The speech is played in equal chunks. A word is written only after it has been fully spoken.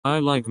I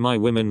like my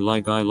women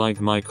like I like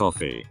my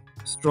coffee.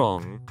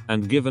 Strong,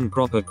 and given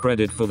proper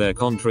credit for their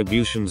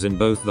contributions in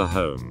both the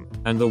home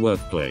and the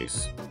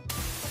workplace.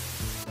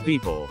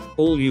 People,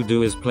 all you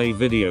do is play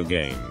video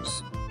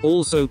games.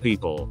 Also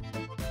people.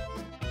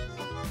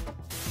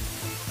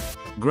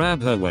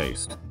 Grab her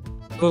waist.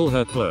 Pull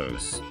her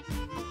close.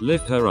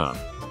 Lift her up.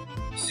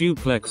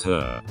 Suplex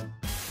her.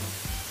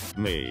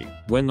 Me,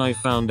 when I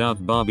found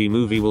out Barbie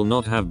movie will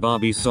not have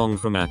Barbie song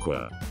from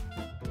Aqua.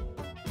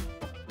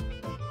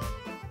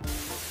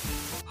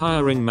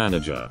 Hiring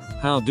manager,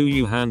 how do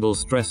you handle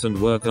stress and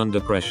work under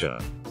pressure?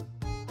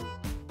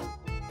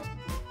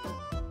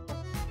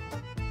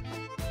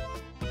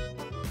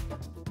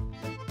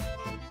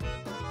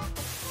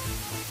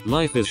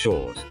 Life is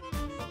short.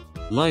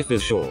 Life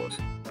is short.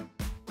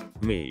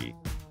 Me.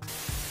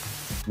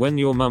 When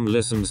your mum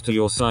listens to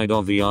your side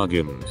of the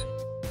argument.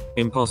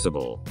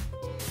 Impossible.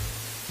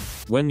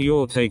 When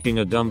you're taking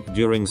a dump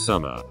during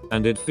summer,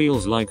 and it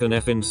feels like an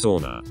effing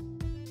sauna.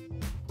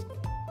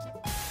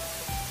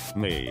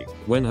 Me.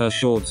 When her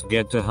shorts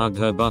get to hug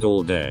her butt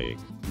all day,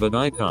 but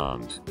I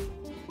can't.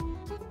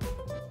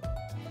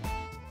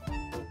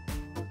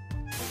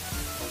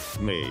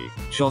 Me.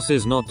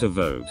 Choices not to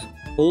vote.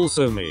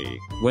 Also me.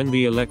 When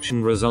the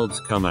election results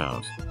come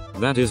out.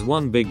 That is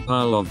one big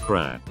pile of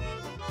crap.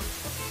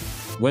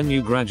 When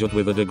you graduate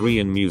with a degree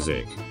in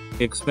music.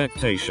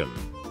 Expectation.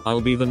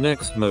 I'll be the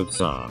next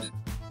Mozart.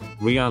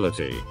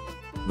 Reality.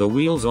 The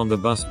wheels on the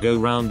bus go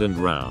round and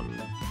round.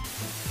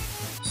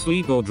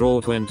 Sleep or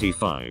draw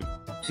 25.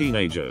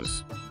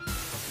 Teenagers.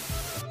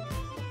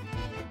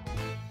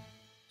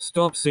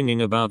 Stop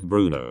singing about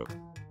Bruno.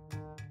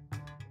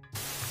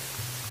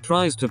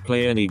 Tries to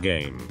play any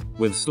game,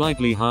 with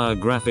slightly higher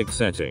graphic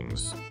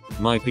settings.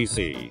 My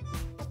PC.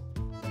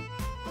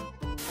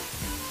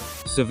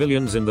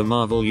 Civilians in the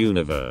Marvel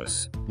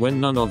Universe, when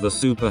none of the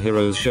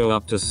superheroes show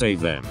up to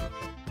save them.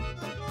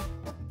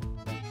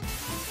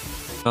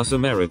 Us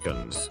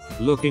Americans,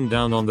 looking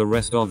down on the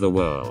rest of the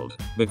world,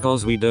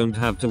 because we don't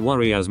have to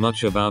worry as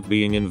much about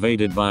being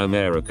invaded by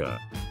America.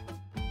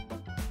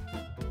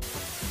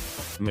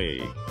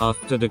 Me,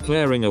 after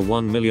declaring a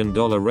 $1 million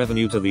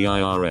revenue to the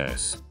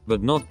IRS,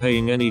 but not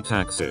paying any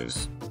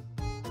taxes.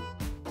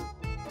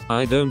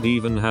 I don't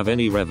even have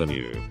any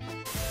revenue.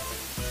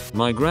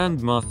 My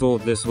grandma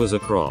thought this was a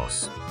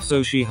cross,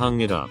 so she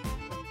hung it up.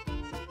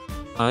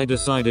 I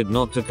decided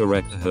not to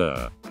correct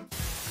her.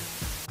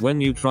 When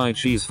you try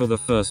cheese for the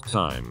first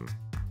time.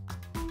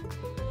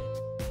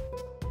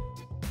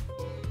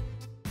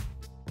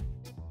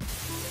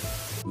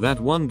 That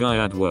one guy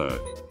at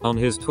work, on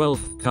his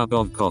 12th cup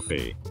of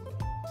coffee.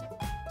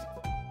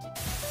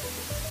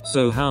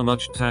 So how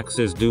much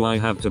taxes do I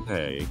have to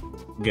pay?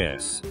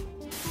 Guess.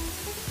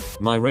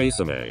 My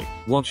resume,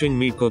 watching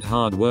me put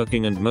hard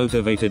working and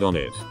motivated on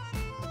it.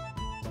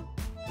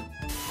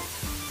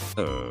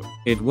 Oh,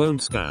 it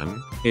won't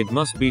scan, it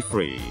must be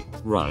free,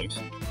 right?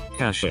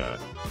 Cashier.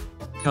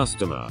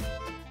 Customer.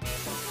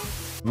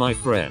 My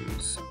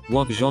friends,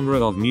 what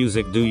genre of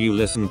music do you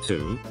listen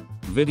to?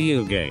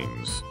 Video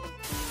games.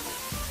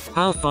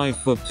 How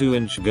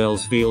 5'2"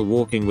 girls feel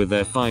walking with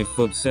their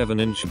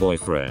 5'7"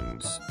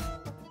 boyfriends.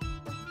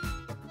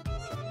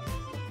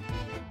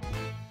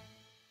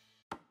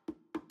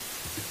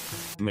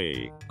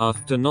 Me,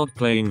 after not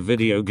playing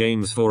video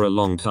games for a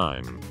long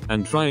time,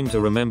 and trying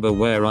to remember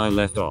where I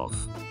left off.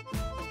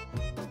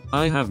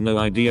 I have no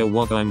idea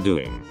what I'm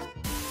doing.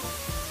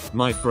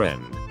 My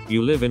friend,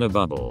 you live in a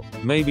bubble,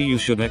 maybe you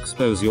should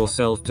expose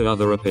yourself to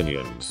other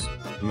opinions.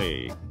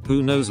 Me,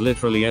 who knows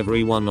literally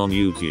everyone on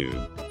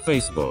YouTube,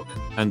 Facebook,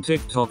 and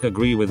TikTok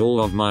agree with all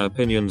of my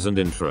opinions and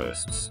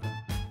interests.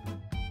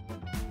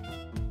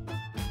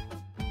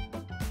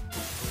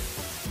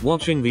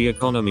 Watching the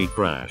economy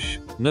crash,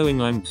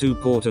 knowing I'm too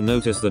poor to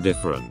notice the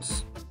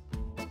difference.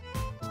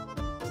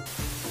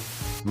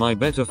 My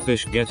better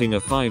fish getting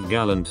a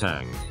 5-gallon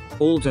tank,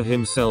 all to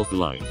himself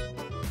like.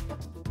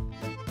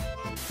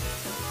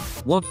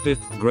 What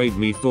 5th grade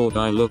me thought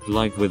I looked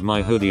like with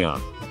my hoodie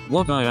up.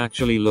 What I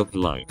actually looked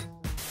like.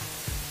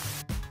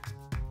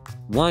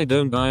 Why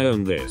don't I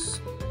own this?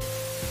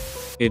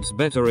 It's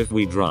better if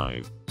we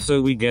drive,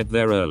 so we get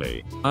there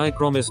early. I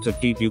promise to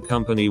keep you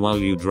company while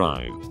you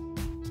drive.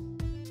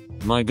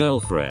 My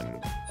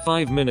girlfriend,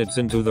 5 minutes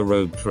into the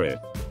road trip.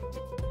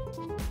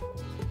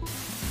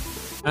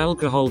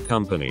 Alcohol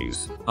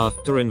companies,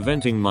 after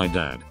inventing my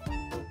dad.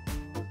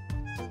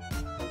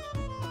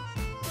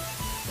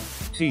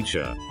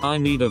 Teacher, I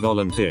need a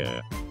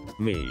volunteer.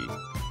 Me.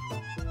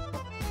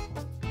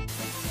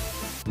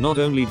 Not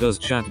only does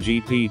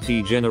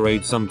ChatGPT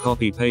generate some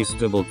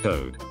copy-pastable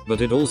code,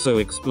 but it also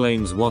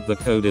explains what the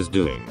code is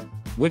doing,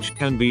 which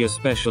can be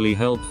especially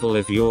helpful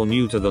if you're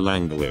new to the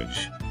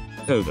language.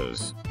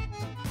 Coders.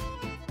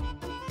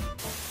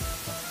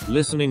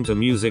 Listening to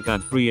music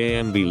at 3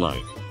 a.m. be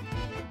like.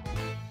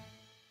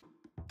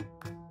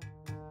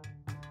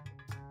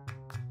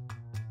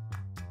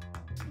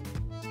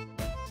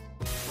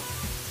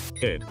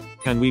 Kid,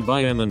 can we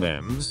buy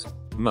M&Ms?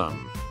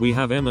 Mum, we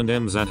have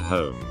M&Ms at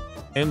home.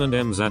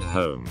 M&Ms at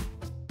home.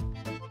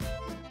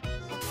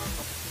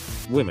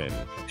 Women.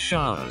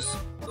 Showers.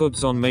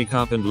 Puts on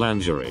makeup and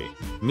lingerie.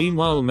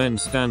 Meanwhile men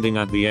standing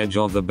at the edge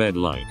of the bed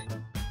like.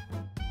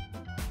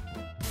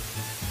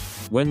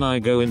 When I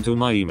go into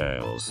my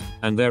emails,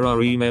 and there are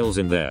emails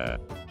in there.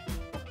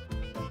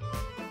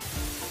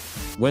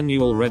 When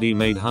you already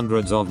made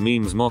hundreds of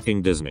memes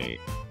mocking Disney,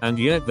 and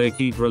yet they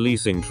keep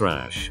releasing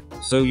trash,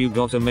 so you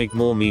gotta make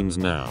more memes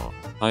now.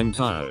 I'm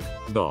tired,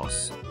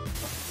 boss.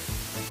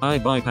 I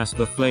bypassed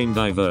the flame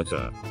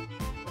diverter.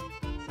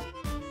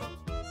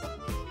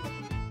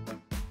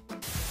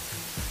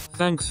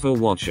 Thanks for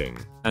watching,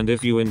 and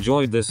if you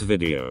enjoyed this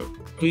video,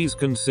 please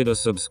consider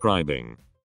subscribing.